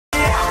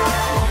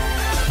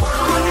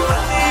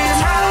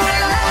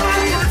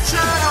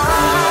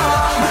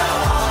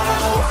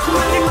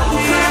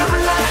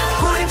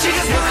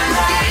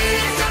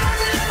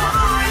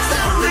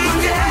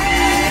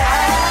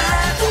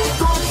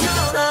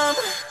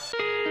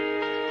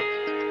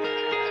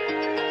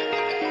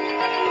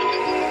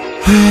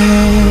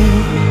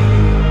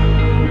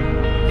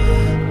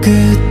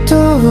끝도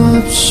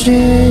없이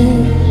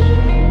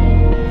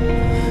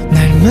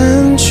날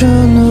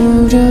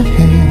망쳐놓으려 해.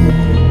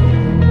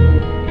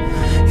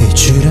 이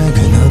추락은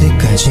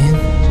어디까진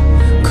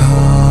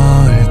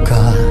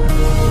걸까?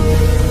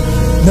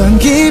 넌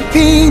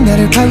깊이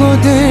나를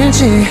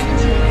파고들지.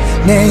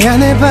 내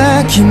안에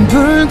박힌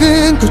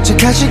붉은 꽃의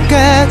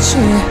가시까지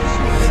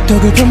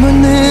독을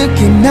품은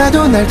느낌.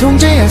 나도 날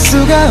통제할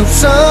수가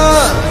없어.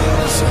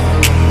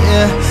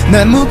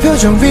 난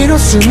무표정 위로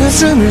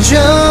숨을 쉬어.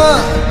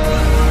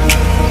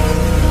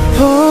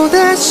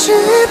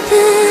 보다시피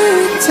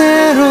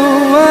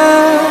위태로워.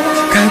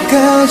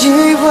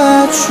 가까이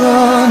와줘.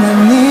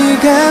 난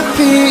네가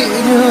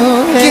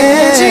필요해.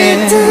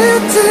 깨질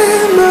듯한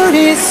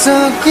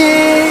머릿속에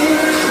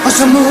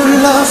어서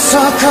물러서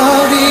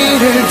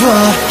거리를 둬.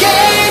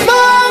 Game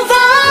over.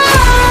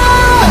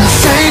 I'm a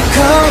psycho,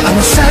 I'm a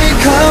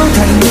psycho.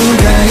 다른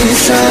누가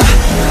있어.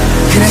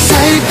 그래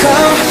psycho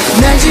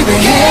날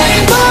지배해.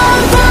 Game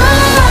over.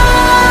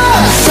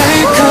 I'm a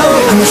psycho,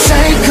 I'm a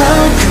psycho.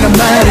 그런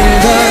말을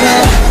걸어.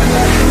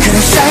 그래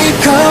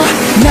psycho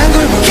난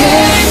굴복.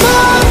 Game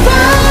over.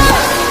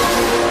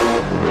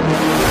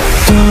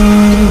 또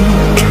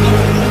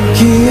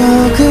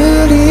기억을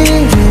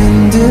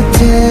잃은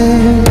듯해.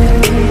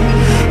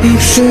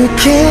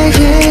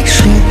 익숙해진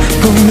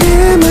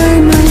봄의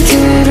말만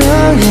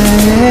들어야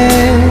해.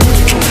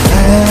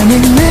 아니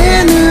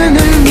내 눈을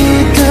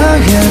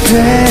믿어야 돼.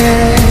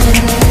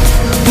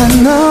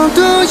 너도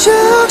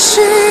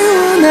역시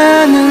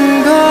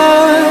원하는 걸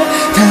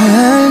다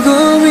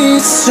알고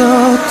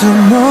있어도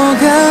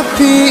뭐가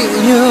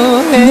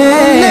필요해.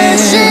 날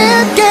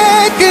쉽게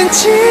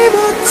끊지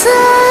못해.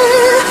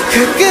 그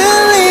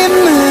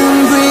끌림은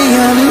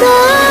위험해.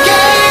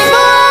 Game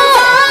over.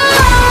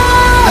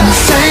 I'm a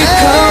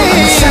psycho, I'm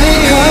a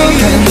psycho.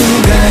 다른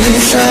누가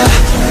있어.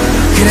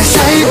 그래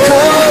psycho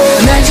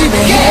날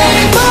지배해.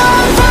 Game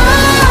over.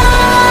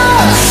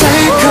 I'm a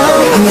psycho,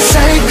 I'm a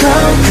psycho.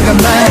 그가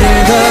말을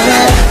걸어.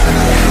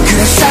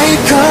 그래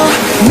psycho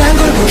난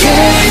굴복해.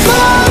 Game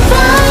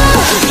over.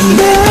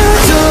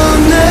 나도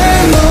날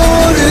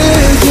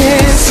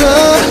모르겠어.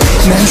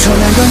 난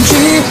선한 건지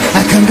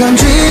악한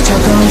건지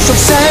저건 속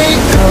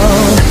psycho.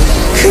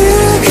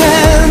 그가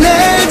날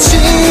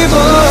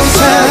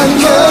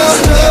집어삼켜.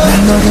 난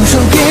어둠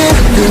속에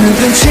눈을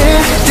뜬 채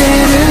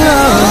때를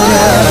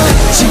넣어.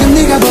 지금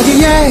네가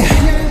보기에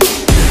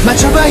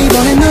맞춰봐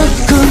이번엔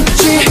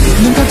누군지.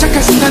 눈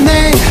깜짝할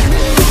순간에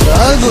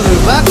얼굴을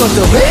바꿔도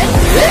왜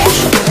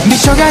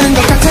미쳐가는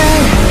것 같아.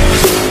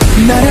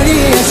 나를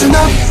이해할 순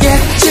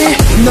없겠지.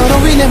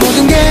 너로 인해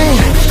모든 게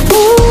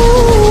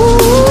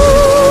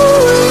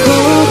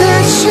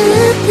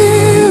보다시피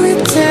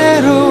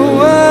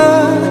위태로워.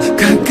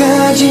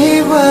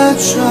 가까이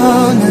와줘.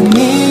 난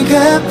네가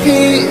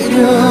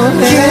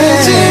필요해.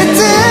 깨질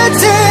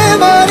듯해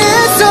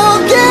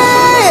머릿속에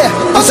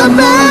어서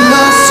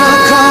물러서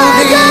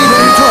거리를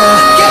둬.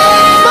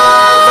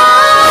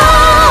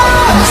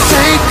 I'm a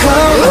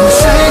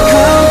psycho,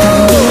 다른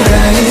누가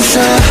있어.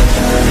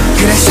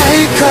 그래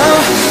psycho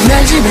날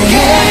지배해.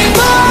 Game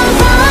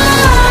over.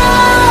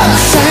 I'm a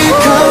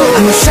psycho,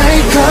 I'm a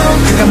psycho.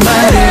 그가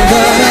말을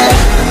걸어.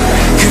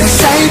 그래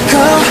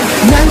psycho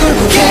난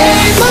굴복.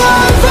 Game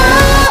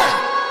over.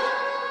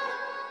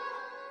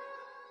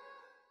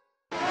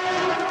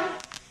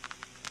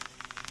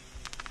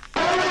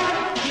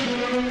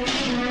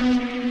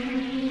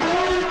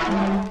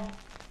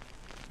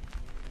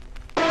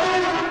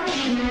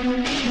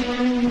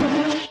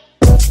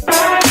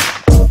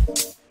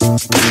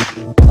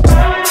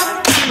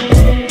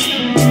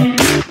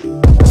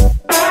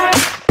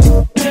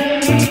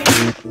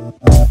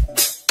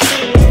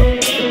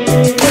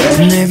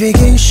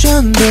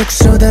 내비게이션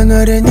독서당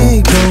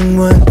어린이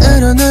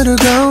공원으로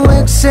누르고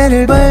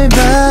엑셀을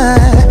밟아.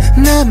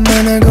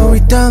 나만 알고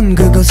있던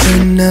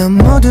그곳은 난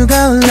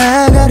모두가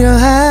올라가려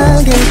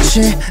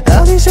하겠지.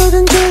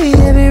 어디서든지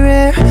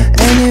everywhere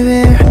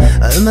anywhere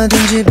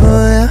얼마든지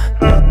보여.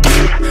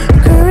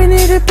 Girl we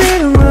need a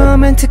bit of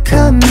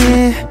romantic한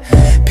me.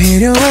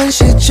 필요한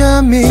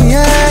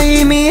시점이야.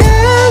 이미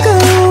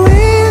알고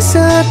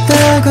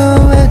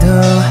있었다고 해도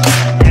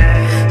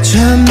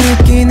처음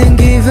느끼는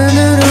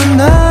기분으로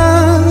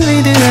널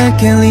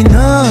리드할게.